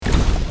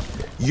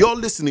You're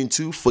listening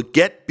to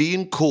Forget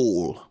Being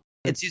Cool.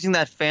 It's using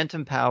that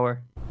phantom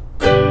power.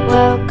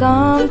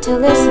 Welcome to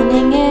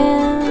Listening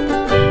In,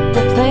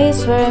 the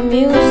place where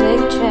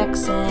music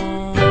checks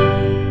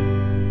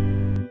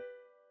in.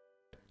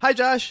 Hi,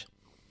 Josh.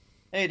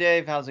 Hey,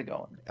 Dave. How's it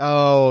going?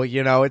 Oh,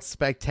 it's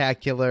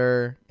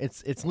spectacular.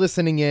 It's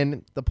Listening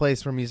In, the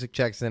place where music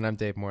checks in. I'm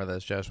Dave Moore.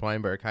 That's Josh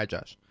Weinberg. Hi,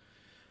 Josh.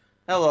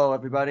 Hello,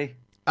 everybody.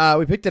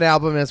 We picked an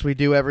album as we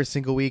do every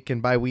single week,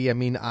 and by we I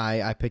mean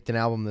I picked an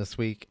album this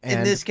week. And,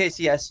 in this case,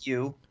 yes,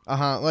 you.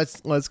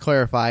 Let's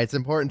clarify. It's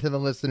important to the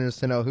listeners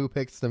to know who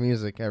picks the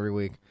music every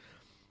week.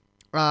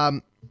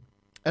 And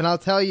I'll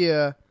tell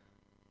you,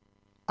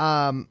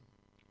 I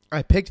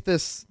picked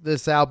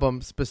this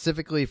album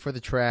specifically for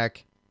the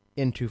track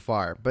 "In Too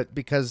Far," but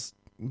because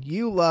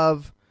you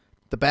love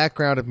the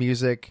background of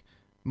music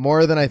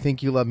more than I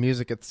think you love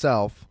music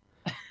itself.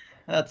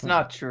 That's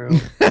not true.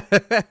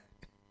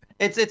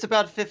 It's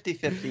about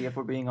 50-50 if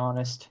we're being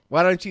honest.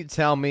 Why don't you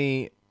tell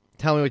me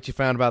what you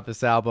found about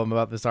this album,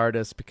 about this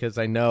artist, because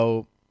I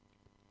know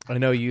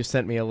you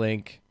sent me a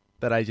link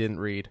that I didn't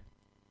read.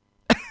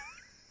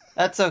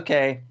 That's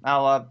okay.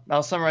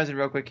 I'll summarize it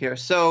real quick here.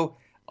 So,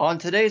 on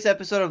today's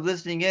episode of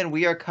Listening In,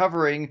 we are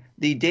covering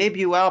the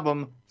debut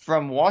album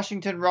from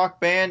Washington rock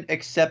band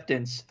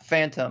Acceptance,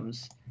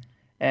 Phantoms.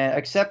 And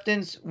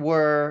Acceptance they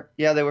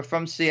were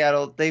from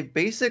Seattle.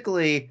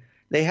 They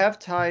have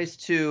ties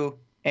to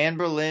Anne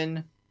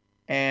Boleyn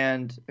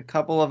and a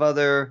couple of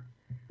other,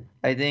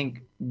 I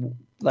think,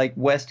 like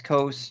West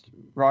Coast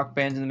rock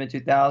bands in the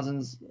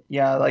mid-2000s.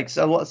 Yeah, like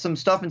some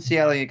stuff in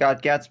Seattle. You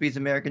got Gatsby's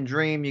American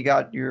Dream. You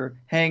got your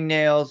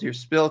Hangnails, your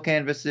Spill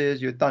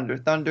Canvases, your Thunder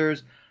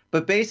Thunders.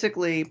 But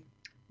basically,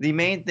 the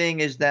main thing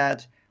is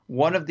that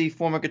one of the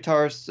former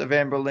guitarists of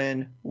Anne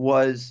Boleyn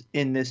was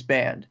in this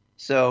band.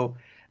 So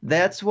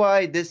that's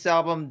why this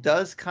album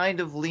does kind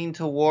of lean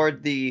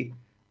toward the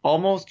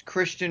almost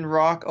Christian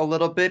rock a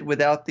little bit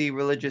without the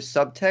religious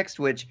subtext,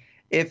 which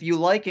if you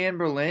like Anne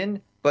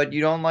Boleyn, but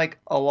you don't like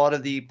a lot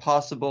of the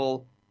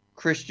possible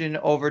Christian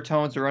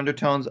overtones or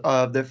undertones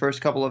of their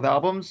first couple of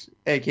albums,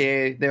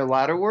 aka their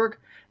latter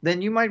work,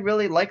 then you might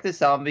really like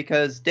this album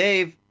because,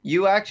 Dave,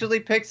 you actually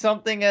picked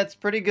something that's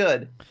pretty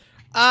good.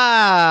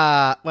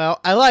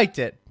 Well, I liked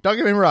it. Don't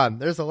get me wrong.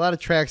 There's a lot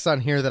of tracks on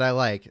here that I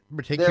like,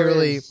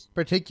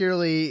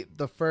 particularly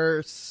the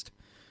first.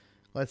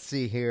 Let's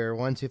see here.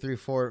 1, 2, 3,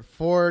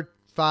 4,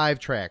 5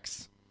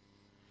 tracks.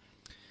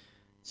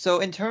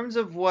 So in terms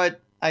of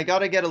what I got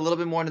to get a little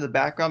bit more into the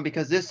background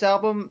because this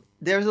album,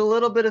 there's a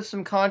little bit of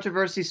some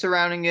controversy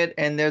surrounding it.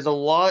 And there's a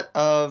lot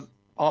of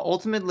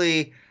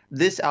ultimately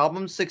this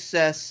album's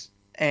success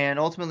and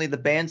ultimately the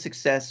band's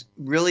success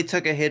really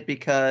took a hit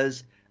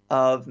because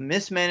of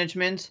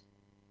mismanagement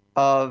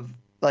from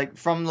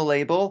the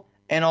label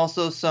and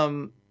also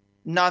some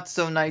not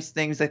so nice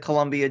things that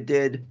Columbia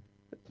did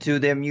to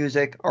their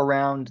music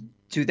around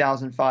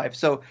 2005.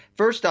 So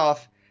first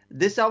off,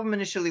 this album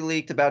initially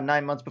leaked about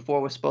 9 months before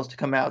it was supposed to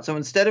come out. So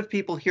instead of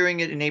people hearing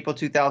it in April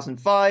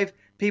 2005,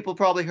 people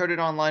probably heard it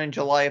online in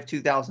July of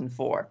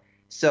 2004.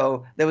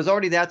 So there was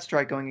already that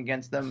strike going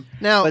against them.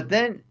 Now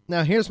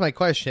here's my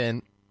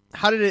question.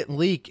 How did it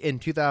leak in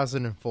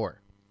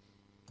 2004?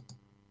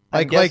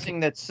 I'm guessing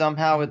that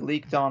somehow it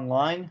leaked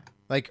online.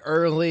 Like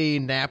early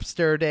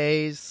Napster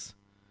days?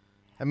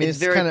 I mean, it's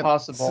very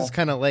possible. This is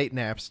kind of late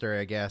Napster,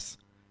 I guess.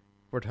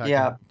 We're talking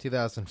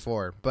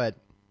 2004, but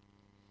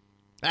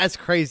that's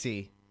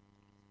crazy.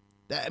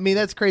 I mean,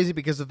 that's crazy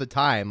because of the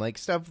time. Like,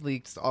 stuff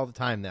leaks all the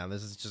time now.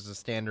 This is just a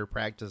standard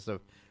practice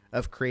of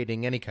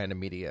creating any kind of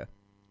media.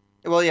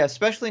 Well, yeah,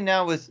 especially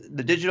now with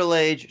the digital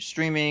age,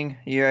 streaming.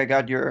 You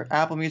got your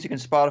Apple Music and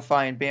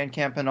Spotify and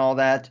Bandcamp and all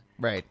that.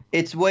 Right.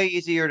 It's way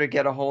easier to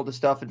get a hold of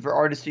stuff and for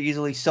artists to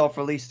easily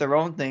self-release their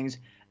own things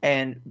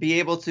and be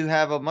able to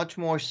have a much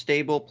more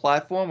stable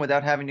platform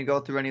without having to go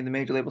through any of the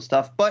major label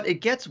stuff. But it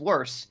gets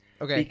worse.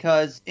 Okay.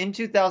 Because in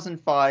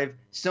 2005,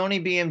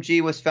 Sony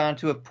BMG was found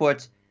to have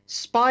put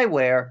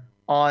spyware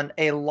on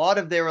a lot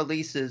of their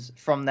releases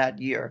from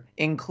that year,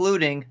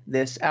 including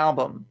this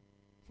album.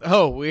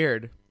 Oh,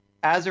 weird.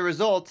 As a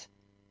result,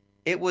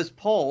 it was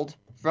pulled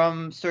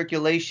from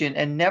circulation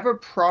and never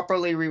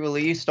properly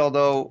re-released,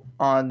 although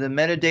on the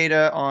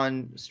metadata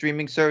on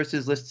streaming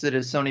services lists it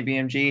as Sony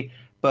BMG.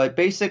 But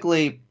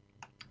basically,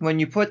 when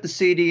you put the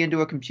CD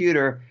into a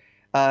computer,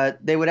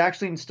 they would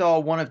actually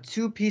install one of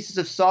 2 pieces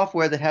of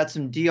software that had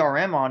some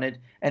DRM on it,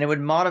 and it would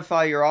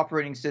modify your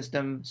operating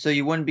system so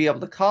you wouldn't be able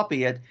to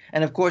copy it.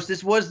 And of course,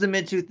 this was the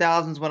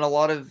mid-2000s when a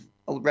lot of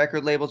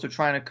record labels were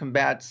trying to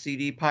combat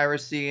CD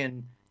piracy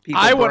and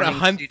people burning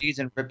CDs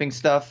and ripping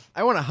stuff.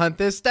 I want to hunt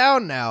this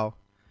down now.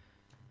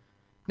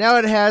 Now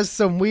it has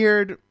some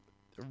weird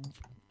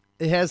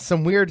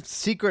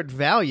secret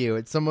value.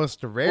 It's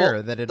almost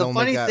rare that it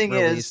only got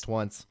released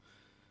once.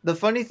 The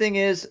funny thing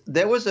is,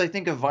 there was, I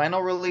think, a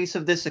vinyl release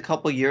of this a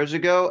couple years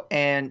ago,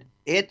 and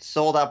it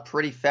sold out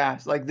pretty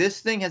fast. Like,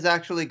 this thing has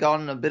actually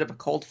gotten a bit of a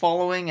cult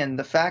following, and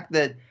the fact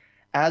that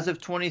as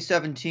of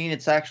 2017,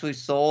 it's actually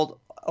sold,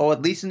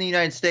 at least in the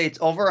United States,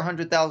 over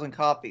 100,000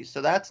 copies.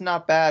 So that's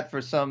not bad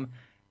for some,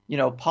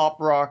 pop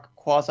rock,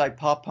 quasi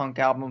pop punk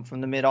album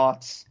from the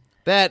mid-aughts.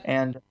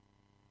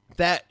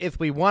 That if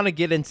we want to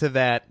get into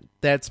that,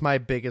 that's my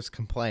biggest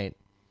complaint,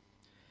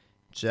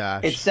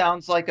 Josh. It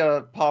sounds like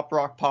a pop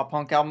rock, pop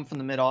punk album from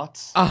the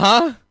mid-aughts.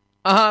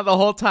 The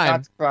whole time.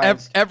 Not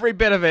surprised. Every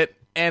bit of it,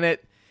 and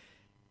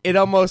it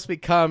almost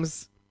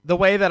becomes the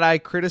way that I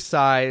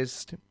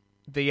criticized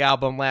the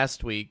album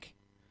last week.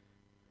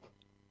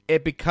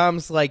 It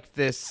becomes like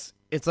this.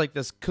 It's like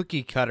this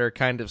cookie cutter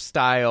kind of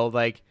style.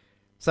 Like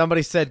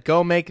somebody said,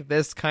 "Go make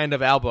this kind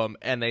of album,"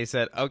 and they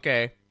said,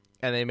 "Okay,"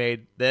 and they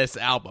made this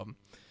album.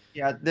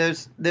 Yeah,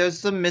 there's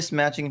some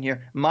mismatching in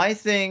here. My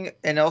thing,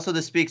 and also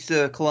this speaks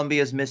to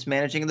Columbia's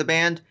mismanaging of the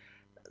band.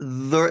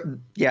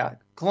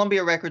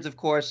 Columbia Records, of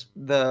course,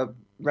 the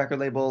record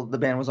label the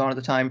band was on at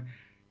the time,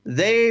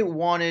 they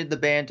wanted the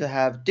band to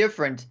have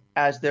Different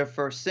as their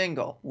first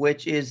single,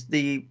 which is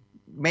the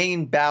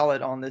main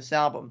ballad on this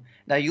album.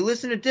 Now, you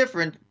listen to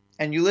Different,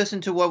 and you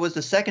listen to what was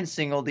the second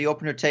single, the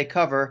opener Take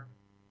Cover,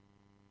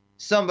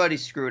 somebody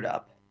screwed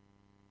up.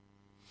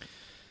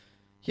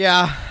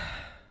 Yeah.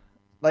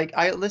 Like,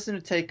 I listened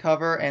to Take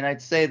Cover, and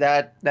I'd say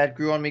that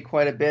grew on me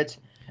quite a bit.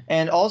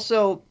 And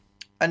also,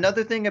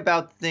 another thing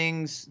about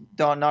things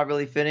not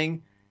really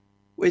fitting,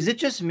 is it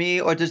just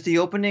me, or does the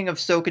opening of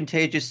So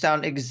Contagious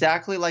sound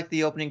exactly like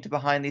the opening to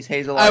Behind These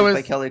Hazel Eyes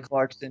by Kelly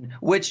Clarkson,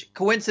 which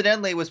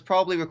coincidentally was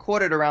probably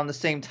recorded around the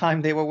same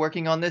time they were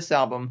working on this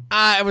album?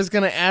 I was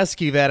going to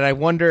ask you that. I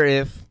wonder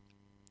if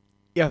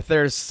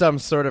there's some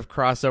sort of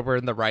crossover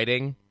in the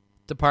writing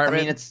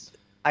department. I mean,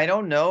 I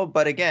don't know,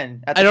 but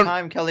again, at the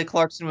time, Kelly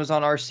Clarkson was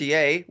on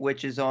RCA,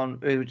 which is on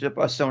a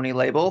Sony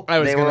label.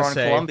 They were on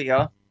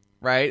Columbia.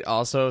 Right,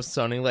 also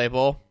Sony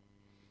label.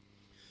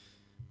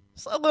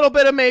 So a little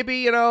bit of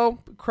maybe,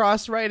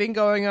 cross-writing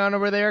going on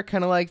over there,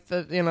 kind of like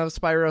the, the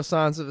Spyro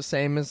songs are the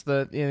same as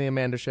the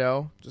Amanda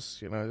Show. Just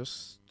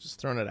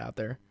throwing it out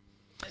there.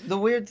 The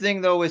weird thing,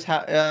 though, is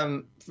how,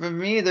 for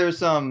me, there's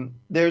some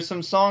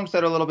songs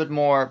that are a little bit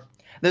more,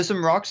 there's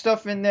some rock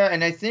stuff in there,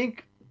 and I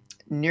think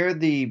near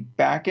the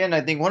back end,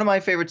 I think one of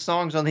my favorite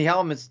songs on the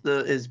album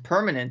is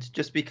Permanent,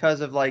 just because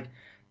of like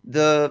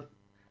the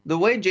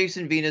way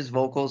Jason Vina's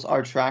vocals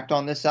are tracked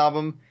on this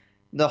album.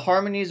 The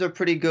harmonies are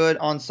pretty good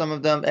on some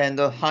of them, and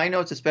the high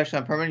notes, especially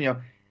on Permanent,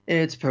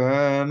 it's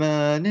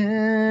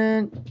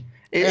permanent.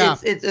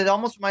 It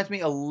almost reminds me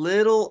a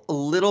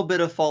little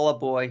bit of Fall Out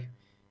Boy.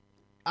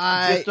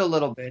 Just a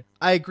little bit.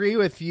 I agree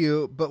with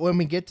you, but when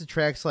we get to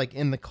tracks like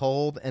In the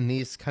Cold and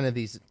these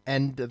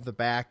end of the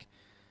back,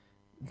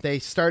 they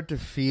start to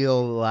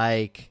feel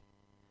like,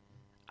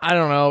 I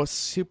don't know,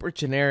 super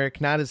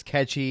generic, not as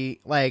catchy.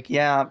 Like,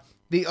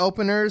 the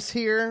openers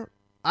here,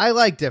 I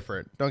like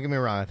Different. Don't get me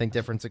wrong. I think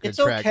Different's a good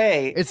track. It's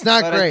okay. It's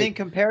not but great. I think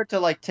compared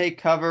to like Take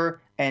Cover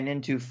and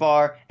In Too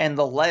Far and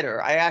The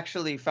Letter, I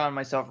actually found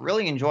myself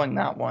really enjoying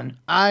that one.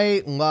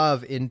 I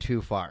love In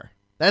Too Far.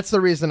 That's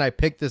the reason I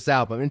picked this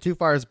album. In Too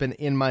Far has been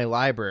in my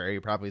library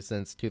probably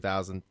since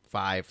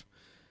 2005.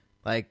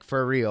 Like,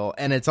 for real.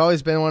 And it's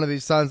always been one of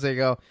these songs that you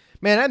go,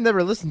 man, I've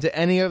never listened to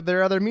any of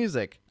their other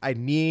music. I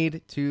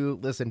need to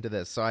listen to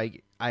this. So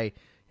I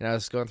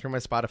was going through my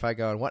Spotify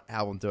going, what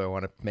album do I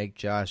want to make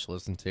Josh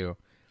listen to?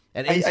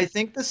 And I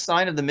think the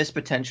sign of the missed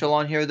potential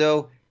on here,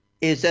 though,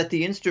 is that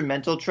the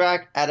instrumental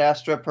track, Ad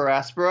Astra per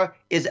Aspera,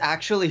 is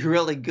actually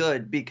really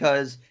good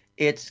because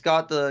it's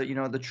got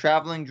the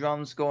traveling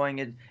drums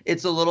going.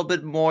 It's a little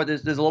bit more,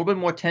 there's a little bit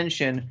more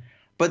tension.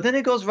 But then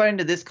it goes right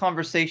into This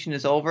Conversation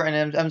Is Over,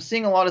 and I'm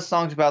seeing a lot of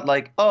songs about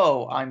like,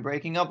 oh, I'm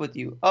breaking up with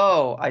you.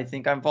 Oh, I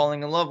think I'm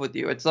falling in love with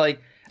you. It's like,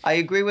 I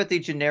agree with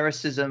the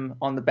genericism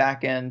on the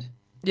back end.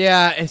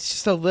 Yeah, it's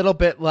just a little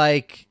bit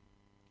like...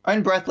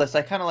 And Breathless.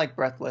 I kind of like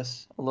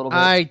Breathless a little bit.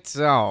 I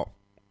don't.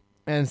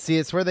 And see,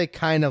 it's where they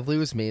kind of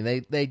lose me.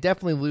 They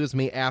definitely lose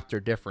me after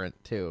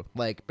Different, too.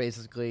 Like,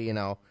 basically,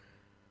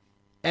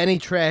 any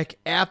track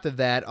after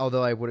that,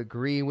 although I would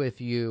agree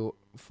with you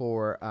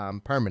for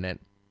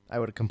Permanent. I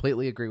would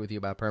completely agree with you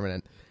about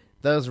Permanent.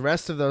 Those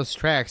rest of those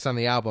tracks on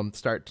the album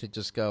start to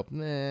just go,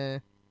 nah,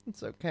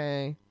 it's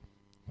okay.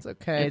 It's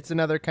okay. It's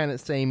another kind of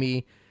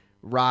samey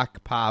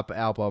rock pop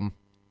album.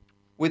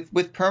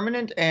 With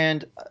Permanent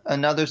and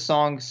another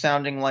song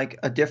sounding like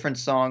a different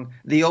song,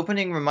 the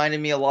opening reminded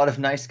me a lot of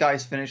Nice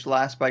Guys Finish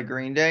Last by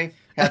Green Day.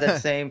 Had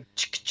that same...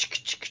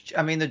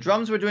 I mean, the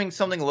drums were doing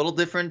something a little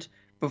different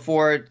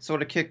before it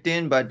sort of kicked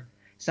in, but it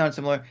sounds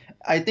similar.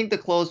 I think the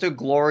closer,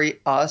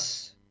 Glory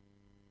Us,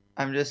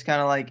 I'm just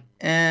kind of like,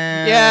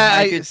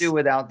 I could do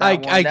without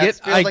that one. That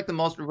feels like the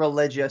most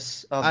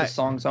religious of the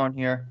songs on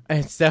here.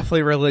 It's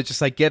definitely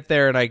religious. I get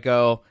there and I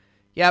go,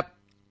 yep,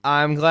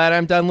 I'm glad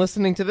I'm done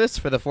listening to this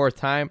for the fourth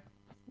time.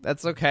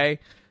 That's okay.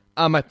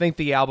 I think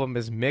the album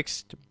is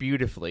mixed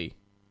beautifully.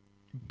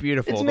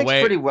 Beautiful. It's mixed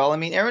pretty well. I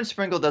mean, Aaron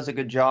Sprinkle does a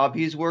good job.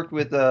 He's worked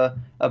with a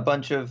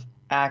bunch of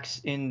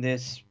acts in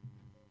this,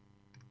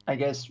 I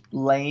guess,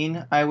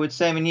 lane, I would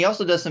say. I mean, he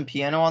also does some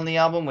piano on the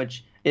album,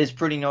 which is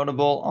pretty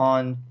notable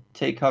on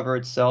Take Cover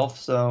itself.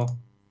 So,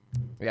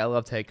 yeah, I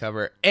love Take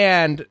Cover.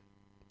 And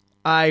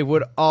I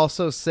would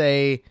also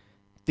say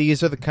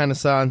these are the kind of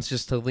songs,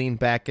 just to lean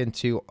back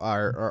into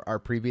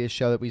our previous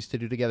show that we used to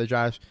do together,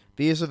 Josh.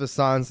 These are the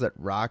songs that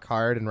rock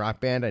hard and Rock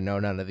Band. I know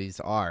none of these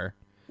are.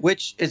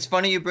 Which, it's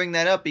funny you bring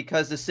that up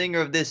because the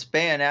singer of this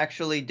band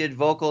actually did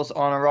vocals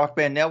on a Rock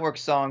Band Network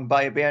song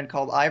by a band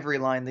called Ivory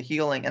Line, The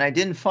Healing. And I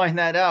didn't find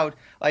that out.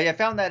 I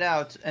found that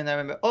out, and I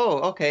remember,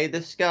 oh, okay,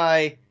 this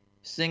guy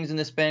sings in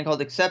this band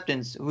called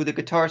Acceptance, who the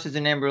guitarist is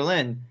in Anne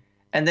Boleyn.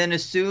 And then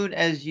as soon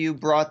as you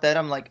brought that,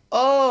 I'm like,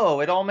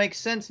 oh, it all makes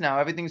sense now.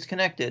 Everything's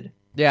connected.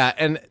 Yeah,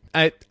 and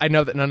I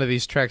know that none of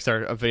these tracks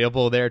are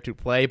available there to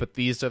play, but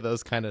these are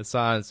those kind of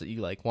songs that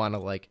you like want to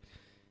like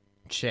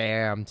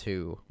jam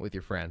to with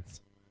your friends.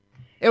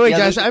 Anyway,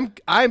 Yeah, Josh,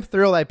 I'm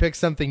thrilled I picked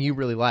something you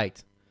really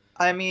liked.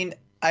 I mean,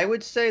 I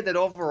would say that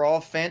overall,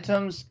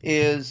 Phantoms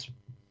is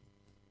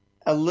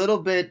a little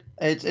bit.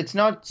 It's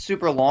not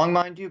super long,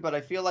 mind you, but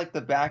I feel like the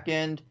back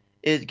end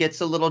it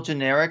gets a little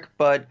generic.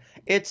 But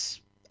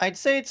I'd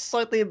say it's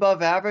slightly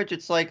above average.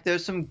 It's like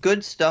there's some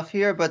good stuff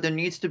here, but there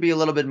needs to be a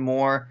little bit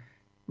more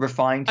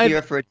refined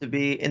here for it to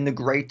be in the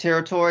great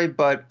territory.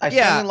 But I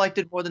certainly liked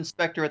it more than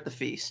Spectre at the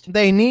Feast.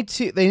 They need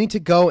to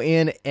go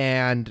in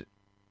and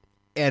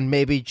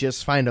maybe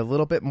just find a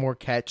little bit more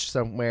catch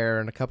somewhere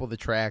in a couple of the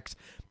tracks.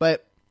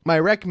 But my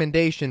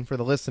recommendation for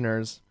the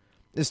listeners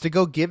is to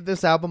go give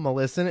this album a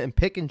listen and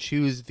pick and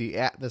choose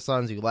the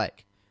songs you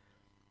like.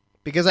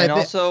 Because I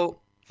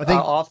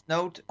think off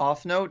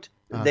note,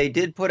 they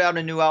did put out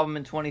a new album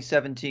in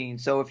 2017.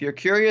 So if you're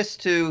curious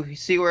to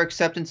see where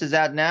Acceptance is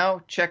at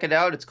now, check it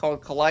out. It's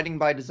called Colliding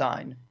by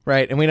Design.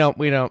 Right, and we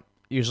don't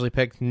usually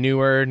pick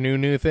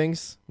new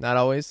things, not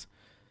always.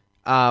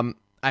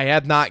 I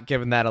have not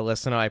given that a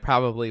listen. I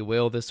probably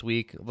will this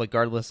week,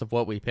 regardless of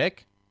what we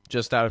pick,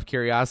 just out of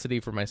curiosity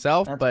for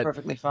myself. That's but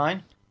perfectly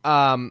fine.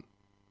 And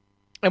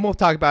we'll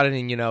talk about it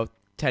in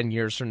 10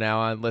 years from now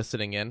on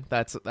Listening In.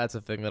 That's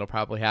a thing that'll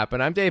probably happen.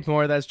 I'm Dave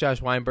Moore. That's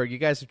Josh Weinberg. You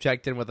guys have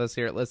checked in with us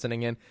here at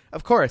Listening In.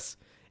 Of course,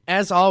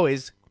 as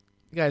always,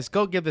 you guys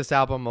go give this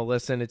album a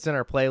listen. It's in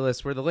our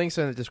playlist where the links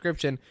are in the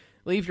description.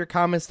 Leave your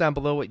comments down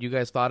below what you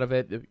guys thought of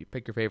it. You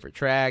pick your favorite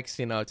tracks.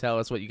 Tell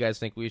us what you guys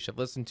think we should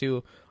listen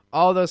to.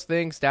 All those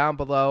things down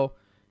below.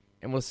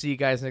 And we'll see you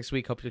guys next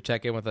week. Hope you'll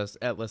check in with us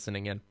at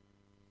Listening In.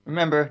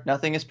 Remember,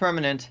 nothing is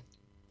permanent.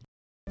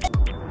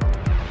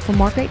 For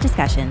more great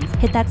discussions,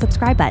 hit that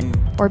subscribe button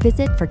or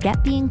visit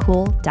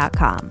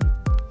forgetbeingcool.com.